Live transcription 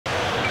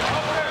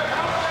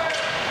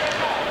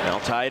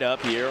tied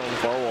up here on the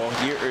far wall.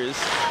 Here is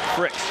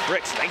Fricks.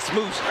 Fricks, nice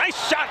moves. Nice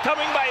shot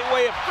coming by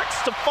way of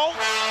Fricks to Fultz.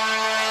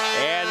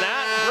 And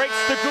that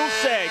breaks the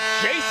goose egg.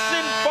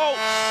 Jason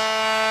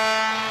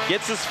Fultz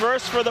gets his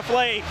first for the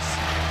Flames.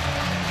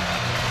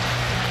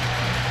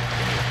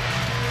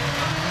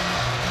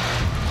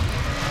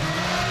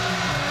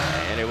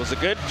 And it was a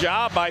good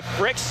job by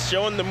Fricks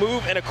showing the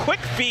move and a quick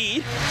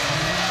feed.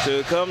 So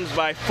it comes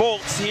by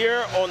Fultz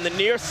here on the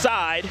near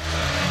side,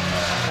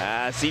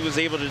 as he was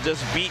able to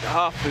just beat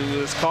Huff, who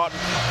was caught,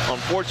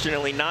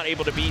 unfortunately, not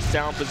able to be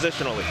sound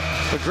positionally.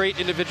 A great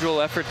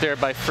individual effort there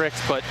by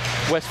Fricks, but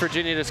West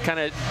Virginia just kind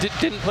of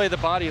didn't play the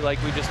body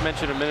like we just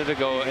mentioned a minute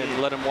ago and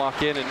let him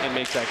walk in and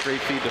make that great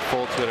feed to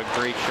Fultz with a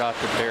great shot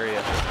to bury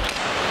it.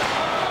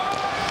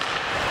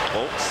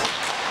 Fultz,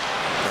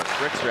 or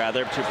Fricks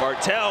rather, to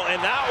Bartel,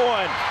 and that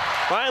one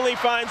finally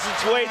finds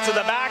its way to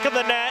the back of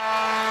the net.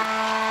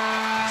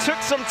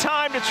 Took some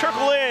time to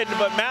trickle in,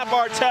 but Matt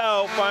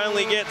Bartel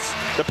finally gets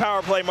the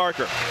power play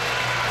marker.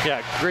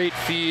 Yeah, great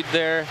feed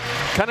there.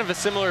 Kind of a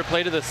similar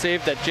play to the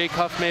save that Jake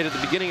Huff made at the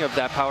beginning of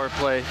that power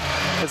play,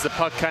 as the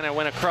puck kind of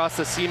went across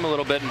the seam a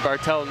little bit, and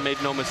Bartel made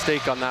no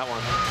mistake on that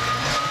one.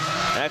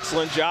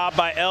 Excellent job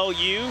by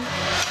LU.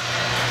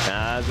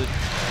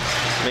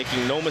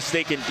 Making no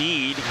mistake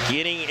indeed,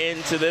 getting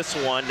into this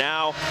one.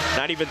 Now,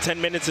 not even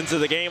 10 minutes into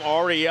the game,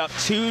 already up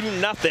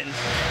 2-0.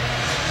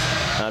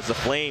 As the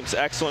Flames,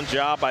 excellent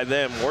job by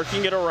them,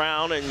 working it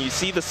around, and you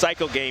see the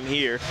cycle game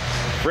here.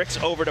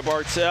 Fricks over to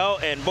Bartel,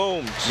 and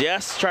boom,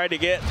 just tried to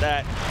get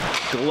that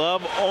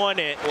glove on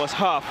it was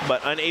Huff,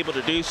 but unable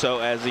to do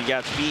so as he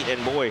got beat,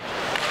 and boy,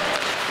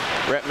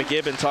 Brett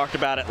McGibbon talked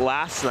about it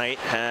last night,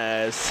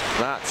 as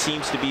that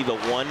seems to be the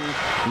one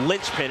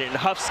linchpin in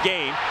Huff's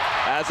game.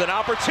 As an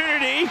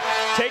opportunity,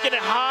 taking it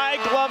high,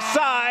 glove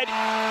side,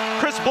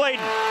 Chris Bladen.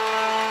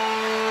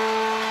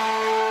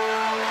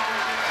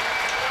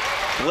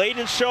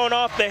 Bladen showing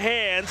off the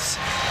hands,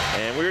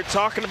 and we were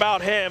talking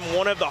about him,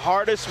 one of the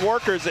hardest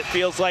workers it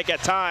feels like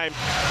at times,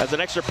 as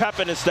an extra pep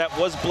in his step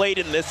was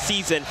Bladen this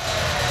season,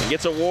 and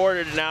gets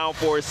awarded now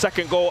for his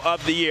second goal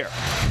of the year.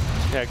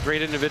 Yeah,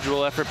 great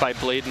individual effort by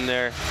Bladen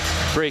there.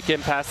 Break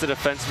in past the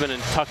defenseman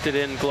and tucked it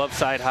in glove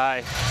side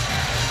high.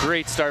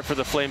 Great start for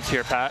the Flames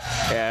here, Pat.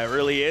 Yeah, it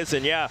really is,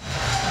 and yeah,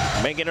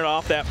 making it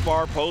off that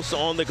far post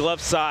on the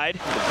glove side.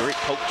 A great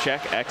poke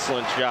check,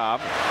 excellent job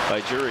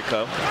by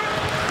Jurico.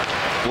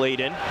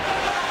 Bladen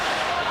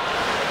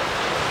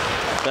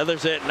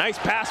feathers it, nice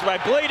pass by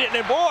Bladen,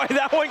 and boy,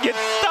 that one gets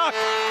stuck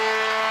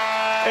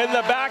in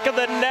the back of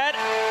the net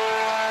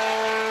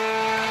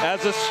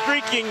as a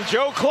streaking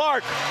Joe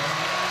Clark.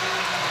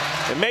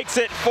 It makes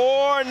it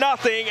 4-0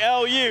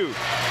 LU.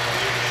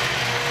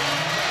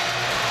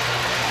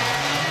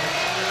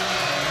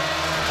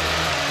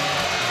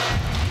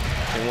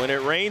 And when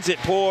it rains, it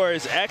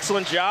pours.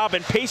 Excellent job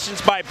and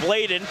patience by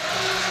Bladen.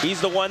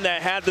 He's the one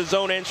that had the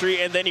zone entry,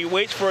 and then he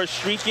waits for a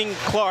streaking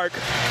Clark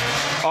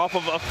off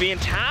of a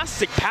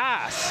fantastic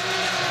pass,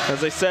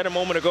 as I said a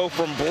moment ago,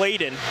 from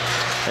Bladen.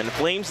 And the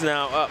Flames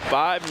now up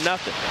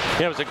 5-0.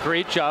 Yeah, it was a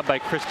great job by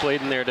Chris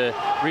Bladen there to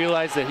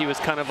realize that he was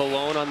kind of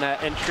alone on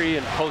that entry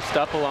and post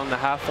up along the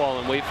half wall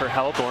and wait for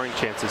help, scoring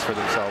chances for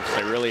themselves.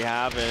 They really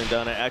have, and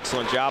done an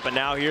excellent job. And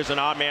now here's an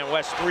odd man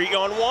West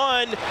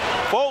 3-on-1.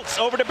 Fultz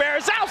over to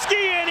Berezowski,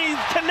 and he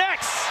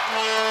connects.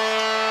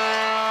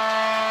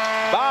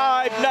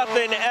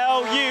 5-0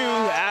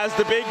 LU, as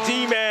the big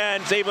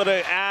D-man is able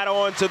to add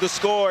on to the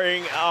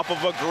scoring off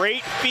of a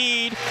great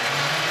feed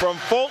from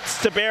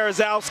Fultz to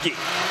Berezowski.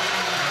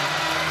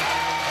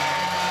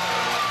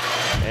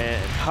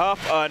 And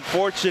Huff,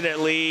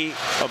 unfortunately,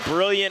 a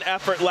brilliant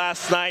effort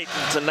last night.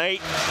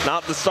 Tonight,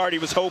 not the start he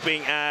was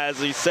hoping, as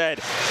he said.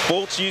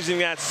 Fultz using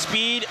that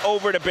speed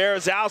over to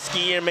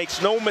Berezowski, and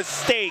makes no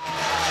mistake,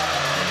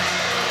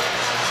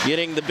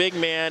 getting the big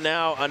man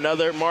now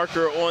another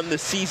marker on the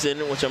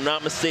season, which I'm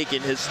not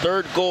mistaken, his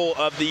third goal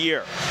of the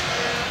year.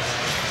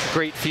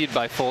 Great feed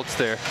by Fultz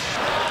there.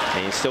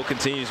 And he still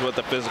continues with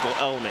the physical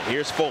element.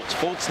 Here's Fultz.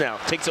 Fultz now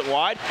takes it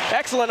wide.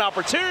 Excellent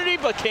opportunity,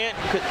 but can't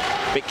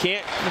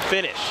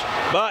finish.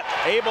 But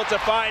able to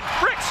find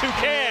Fricks, who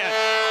can.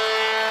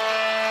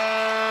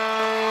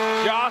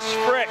 Josh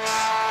Fricks.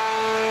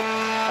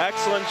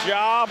 Excellent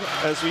job.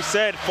 As we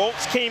said,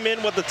 Fultz came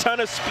in with a ton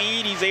of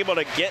speed. He's able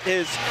to get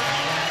his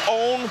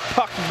own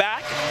puck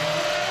back.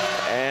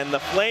 And the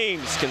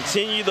Flames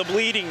continue the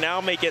bleeding,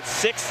 now make it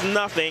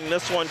 6-0.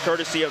 This one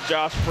courtesy of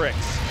Josh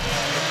Fricks.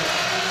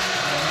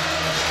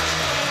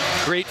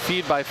 Great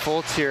feed by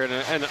Fultz here, and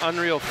an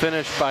unreal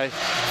finish by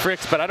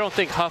Fricks, but I don't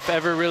think Huff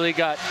ever really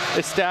got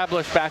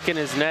established back in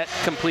his net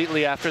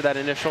completely after that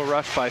initial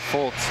rush by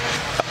Fultz.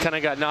 Kind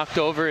of got knocked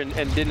over and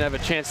didn't have a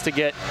chance to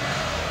get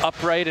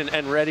upright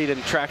and ready to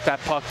track that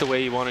puck the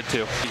way he wanted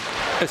to.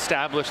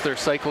 Established their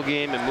cycle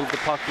game and moved the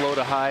puck low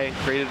to high,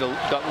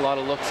 got a lot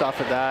of looks off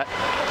of that.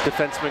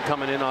 Defensemen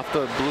coming in off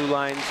the blue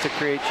lines to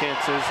create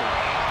chances.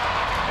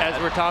 And as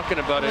we're talking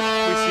about it,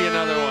 we see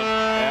another one.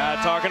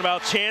 Yeah, talking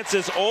about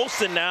chances,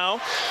 Olsen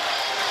now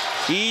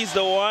He's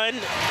the one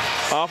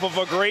off of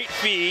a great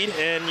feed,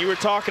 and you were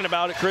talking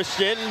about it,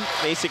 Christian.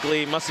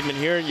 Basically, must have been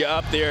hearing you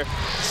up there.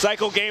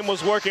 Cycle game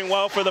was working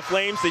well for the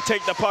Flames. They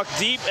take the puck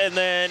deep and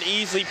then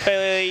easily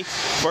play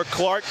for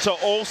Clark to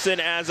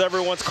Olsen as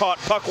everyone's caught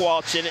puck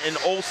watching, and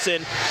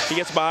Olsen, he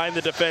gets behind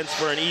the defense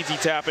for an easy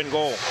tap and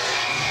goal.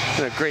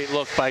 And a great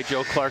look by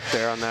Joe Clark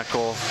there on that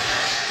goal.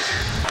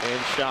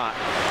 And shot.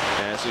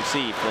 As we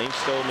see, Flames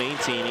still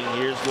maintaining.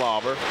 Here's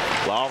Lauber.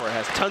 Lauber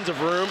has tons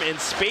of room and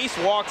space,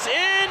 walks in,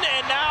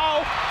 and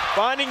now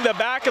finding the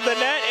back of the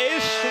net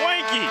is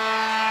Schwenke.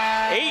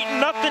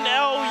 8-0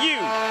 LU.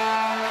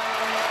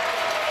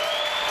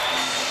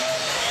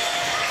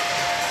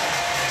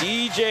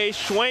 DJ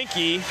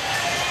Schwenke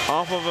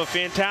off of a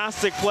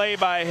fantastic play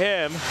by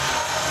him.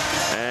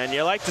 And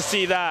you like to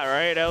see that,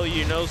 right?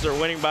 LU knows they're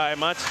winning by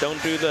much.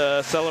 Don't do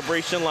the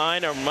celebration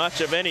line or much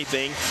of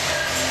anything.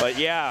 But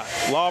yeah,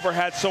 Lauber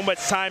had so much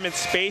time and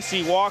space.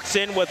 He walks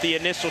in with the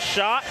initial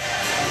shot,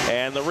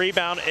 and the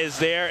rebound is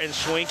there, and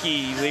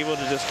Schwenke is able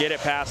to just get it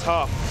past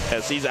Huff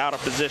as he's out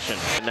of position.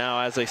 And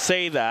now, as I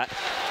say that,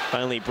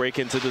 finally break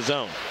into the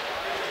zone.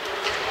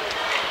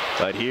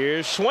 But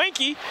here's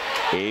Schwenke,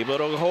 able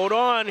to hold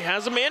on,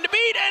 has a man to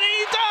beat, and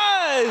he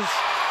does!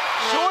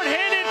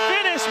 Short-handed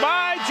finish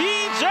by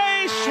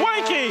DJ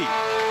Schwenke.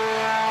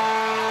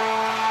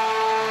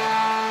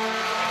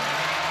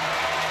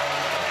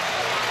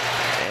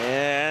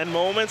 And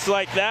moments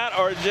like that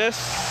are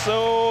just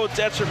so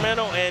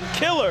detrimental and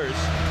killers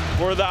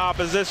for the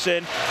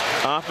opposition.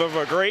 Off of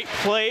a great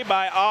play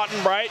by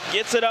Ottenbright,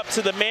 gets it up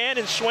to the man,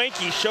 and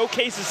Schwenke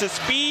showcases his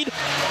speed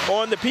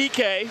on the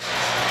PK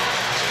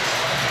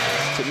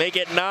to make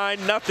it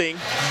 9-0.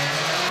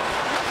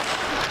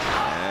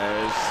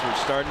 As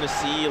we're starting to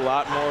see a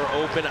lot more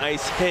open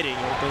ice hitting.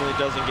 Hopefully it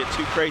doesn't get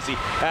too crazy.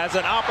 As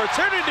an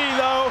opportunity,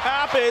 though,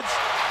 happens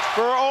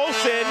for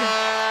Olsen.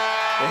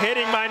 The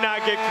hitting might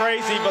not get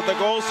crazy, but the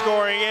goal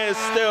scoring is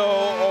still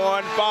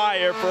on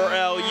fire for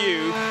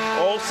LU.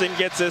 Olsen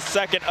gets his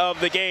second of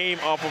the game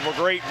off of a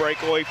great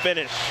breakaway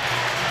finish.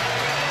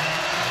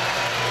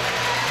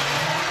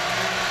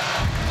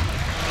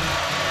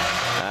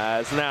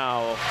 As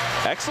now,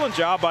 excellent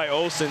job by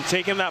Olsen,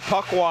 taking that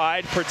puck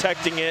wide,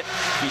 protecting it.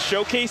 He's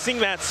showcasing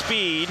that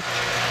speed,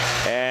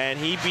 and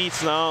he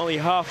beats not only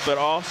Huff, but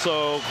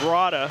also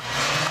Grotta,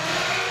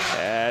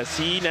 as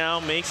he now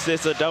makes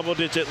this a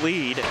double-digit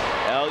lead.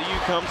 LU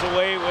comes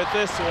away with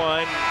this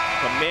one,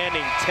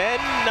 commanding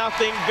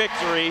 10-0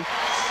 victory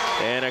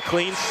and a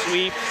clean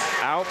sweep,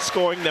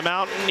 outscoring the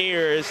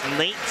Mountaineers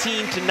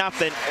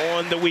 19-0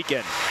 on the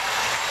weekend.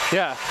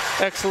 Yeah,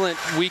 excellent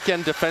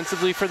weekend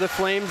defensively for the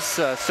Flames.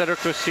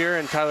 Cedric Rozier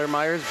and Tyler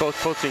Myers both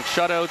posting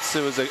shutouts.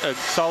 It was a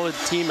solid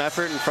team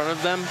effort in front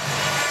of them.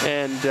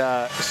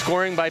 And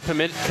scoring by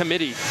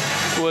committee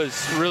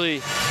was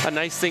really a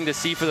nice thing to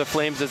see for the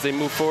Flames as they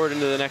move forward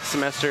into the next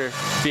semester,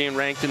 being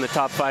ranked in the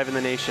top 5 in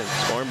the nation.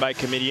 Scoring by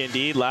committee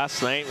indeed.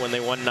 Last night when they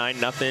won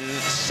 9-0,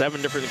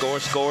 7 different goal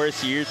scorers.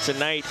 Here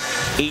tonight,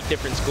 8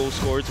 different goal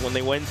scorers when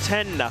they win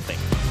 10-0.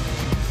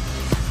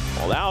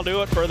 Well, that'll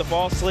do it for the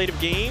fall slate of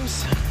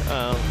games.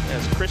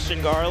 As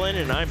Christian Garland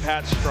and I'm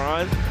Pat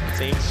Strawn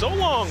saying so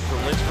long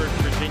from Lynchburg,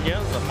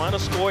 Virginia. The final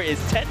score is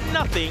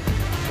 10-0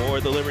 for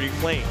the Liberty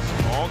Flames.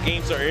 All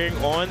games are airing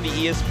on the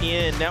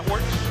ESPN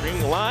network,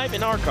 streaming live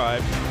and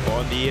archived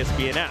on the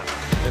ESPN app.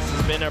 This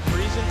has been a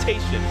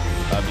presentation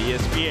of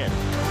ESPN.